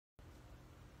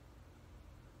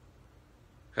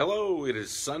Hello, it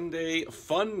is Sunday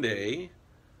Funday,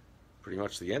 pretty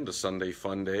much the end of Sunday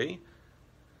Funday.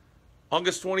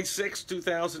 August 26,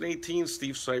 2018,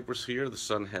 Steve Sipress here. The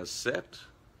sun has set.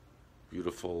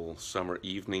 Beautiful summer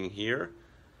evening here.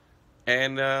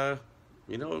 And,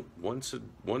 once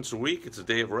a week, it's a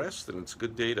day of rest, and it's a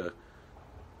good day to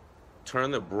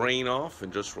turn the brain off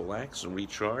and just relax and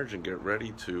recharge and get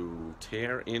ready to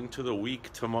tear into the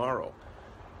week tomorrow.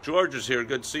 George is here.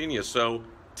 Good seeing you. So,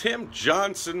 Tim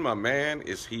Johnson, my man,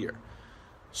 is here.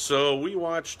 So we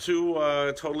watched two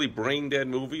totally brain-dead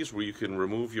movies where you can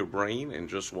remove your brain and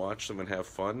just watch them and have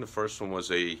fun. The first one was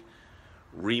a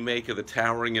remake of The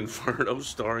Towering Inferno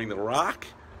starring The Rock.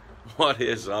 What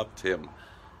is up, Tim?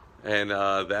 And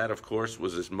that, of course,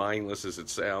 was as mindless as it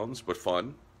sounds, but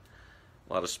fun.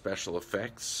 A lot of special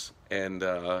effects. And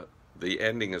the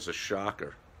ending is a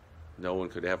shocker. No one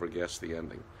could ever guess the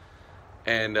ending.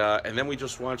 And then we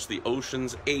just watched the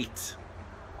Ocean's 8.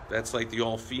 That's like the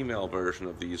all-female version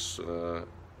of these.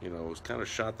 It was kind of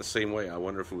shot the same way. I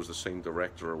wonder if it was the same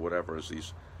director or whatever as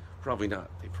these. Probably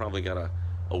not. They probably got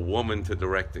a woman to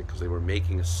direct it because they were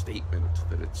making a statement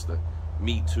that it's the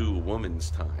Me Too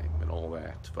woman's time and all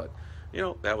that. But,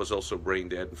 that was also brain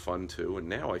dead and fun too. And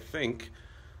now I think,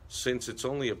 since it's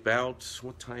only about,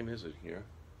 what time is it here?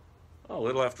 Oh, a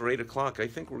little after 8 o'clock, I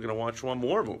think we're going to watch one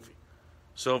more movie.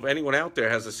 So if anyone out there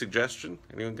has a suggestion,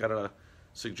 anyone got a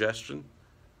suggestion,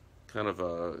 kind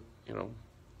of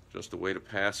just a way to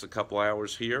pass a couple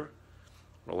hours here,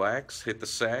 relax, hit the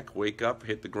sack, wake up,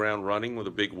 hit the ground running with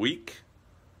a big week.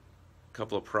 A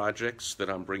couple of projects that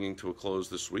I'm bringing to a close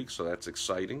this week, so that's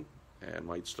exciting, and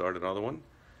might start another one.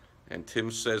 And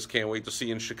Tim says, can't wait to see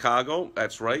you in Chicago.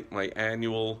 That's right, my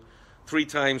annual 3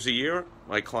 times a year,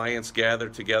 my clients gather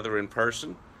together in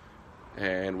person.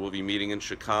 And we'll be meeting in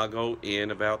Chicago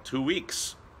in about 2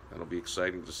 weeks. That'll be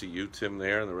exciting to see you, Tim,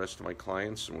 there, and the rest of my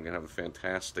clients. And we're going to have a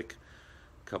fantastic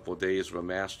couple of days of a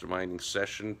masterminding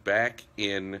session back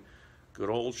in good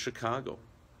old Chicago,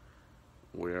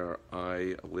 where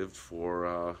I lived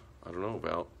for,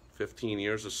 about 15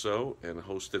 years or so, and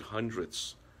hosted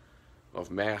hundreds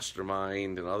of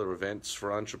mastermind and other events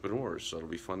for entrepreneurs. So it'll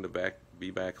be fun to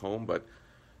be back home. But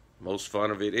most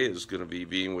fun of it is going to be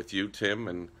being with you, Tim,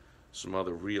 and some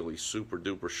other really super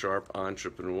duper sharp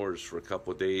entrepreneurs for a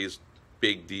couple of days.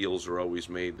 Big deals are always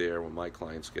made there when my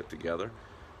clients get together.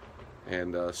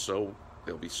 And so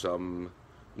there'll be some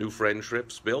new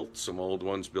friendships built, some old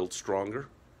ones built stronger.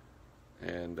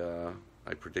 And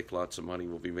I predict lots of money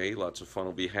will be made, lots of fun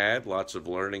will be had, lots of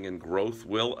learning and growth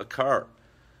will occur.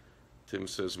 Tim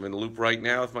says, I'm in the Loop right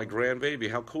now with my grandbaby.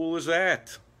 How cool is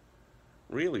that?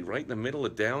 Really, right in the middle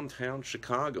of downtown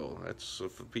Chicago. That's,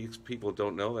 for people who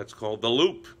don't know, that's called the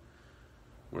Loop,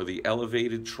 where the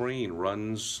elevated train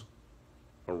runs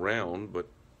around, but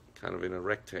kind of in a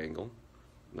rectangle,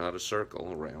 not a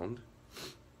circle, around.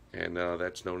 And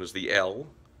that's known as the L,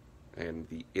 and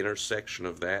the intersection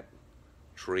of that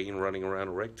train running around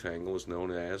a rectangle is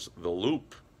known as the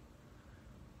Loop,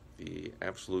 the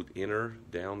absolute inner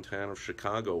downtown of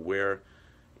Chicago, where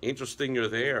interesting you're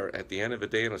there at the end of a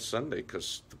day on a Sunday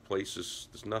because the place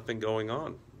there's nothing going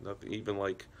on. Nothing, even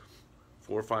like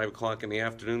 4 or 5 o'clock in the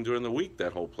afternoon during the week,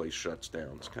 that whole place shuts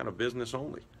down. It's kind of business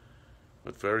only,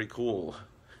 but very cool.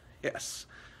 Yes.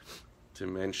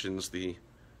 Tim mentions the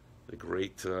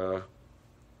great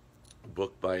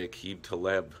book by Aqib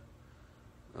Talib.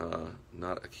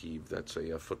 Not Aqib, that's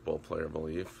a football player, I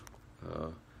believe.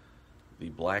 The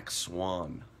Black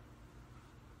Swan.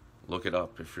 Look it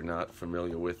up if you're not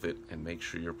familiar with it, and make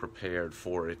sure you're prepared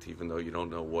for it, even though you don't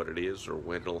know what it is or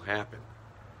when it'll happen.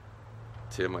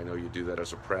 Tim, I know you do that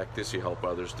as a practice. You help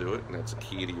others do it, and that's a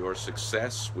key to your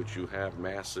success, which you have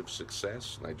massive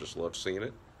success, and I just love seeing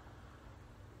it.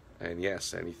 And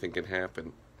yes, anything can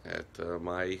happen at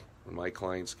when my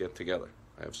clients get together.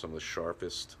 I have some of the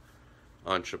sharpest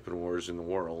entrepreneurs in the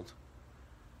world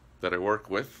that I work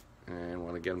with, and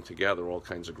want to get them together, all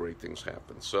kinds of great things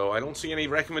happen. So I don't see any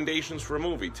recommendations for a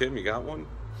movie. Tim, you got one?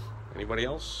 Anybody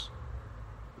else?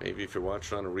 Maybe if you're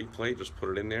watching on a replay, just put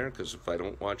it in there, because if I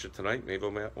don't watch it tonight, maybe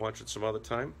I'll watch it some other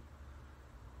time.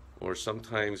 Or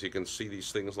sometimes you can see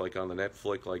these things like on the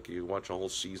Netflix, like you watch a whole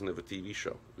season of a TV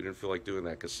show. We didn't feel like doing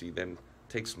that, because then it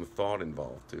takes some thought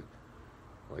involved to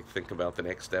think about the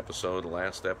next episode, the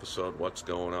last episode, what's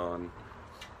going on.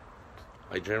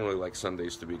 I generally like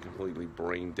Sundays to be a completely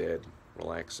brain-dead,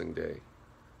 relaxing day.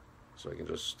 So I can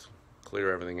just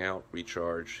clear everything out,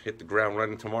 recharge, hit the ground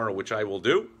running tomorrow, which I will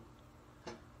do.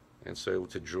 And so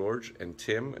to George and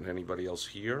Tim and anybody else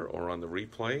here or on the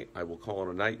replay, I will call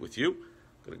it a night with you.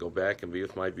 I'm going to go back and be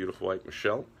with my beautiful wife,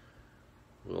 Michelle.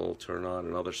 We'll turn on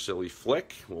another silly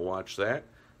flick. We'll watch that.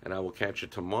 and I will catch you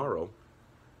tomorrow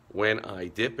when I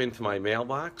dip into my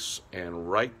mailbox, and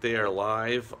right there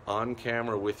live on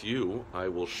camera with you, I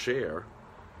will share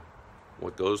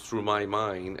what goes through my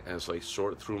mind as I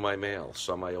sort through my mail.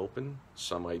 Some I open,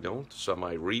 some I don't, some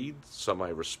I read, some I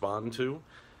respond to,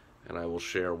 and I will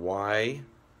share why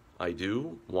I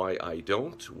do, why I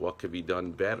don't, what could be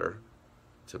done better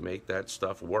to make that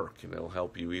stuff work. And it'll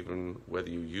help you even whether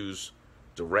you use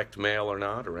direct mail or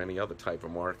not, or any other type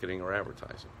of marketing or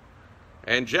advertising.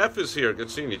 And Jeff is here.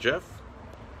 Good seeing you, Jeff.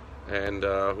 And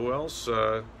who else?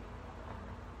 Well,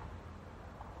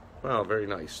 very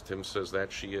nice. Tim says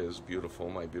that she is beautiful.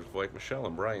 My beautiful wife, Michelle,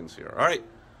 and Brian's here. All right.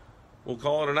 We'll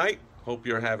call it a night. Hope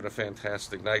you're having a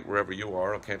fantastic night wherever you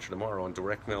are. I'll catch you tomorrow on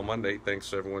Direct Mail Monday. Thanks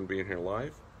to everyone being here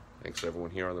live. Thanks to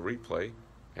everyone here on the replay.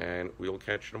 And we'll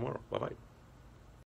catch you tomorrow. Bye-bye.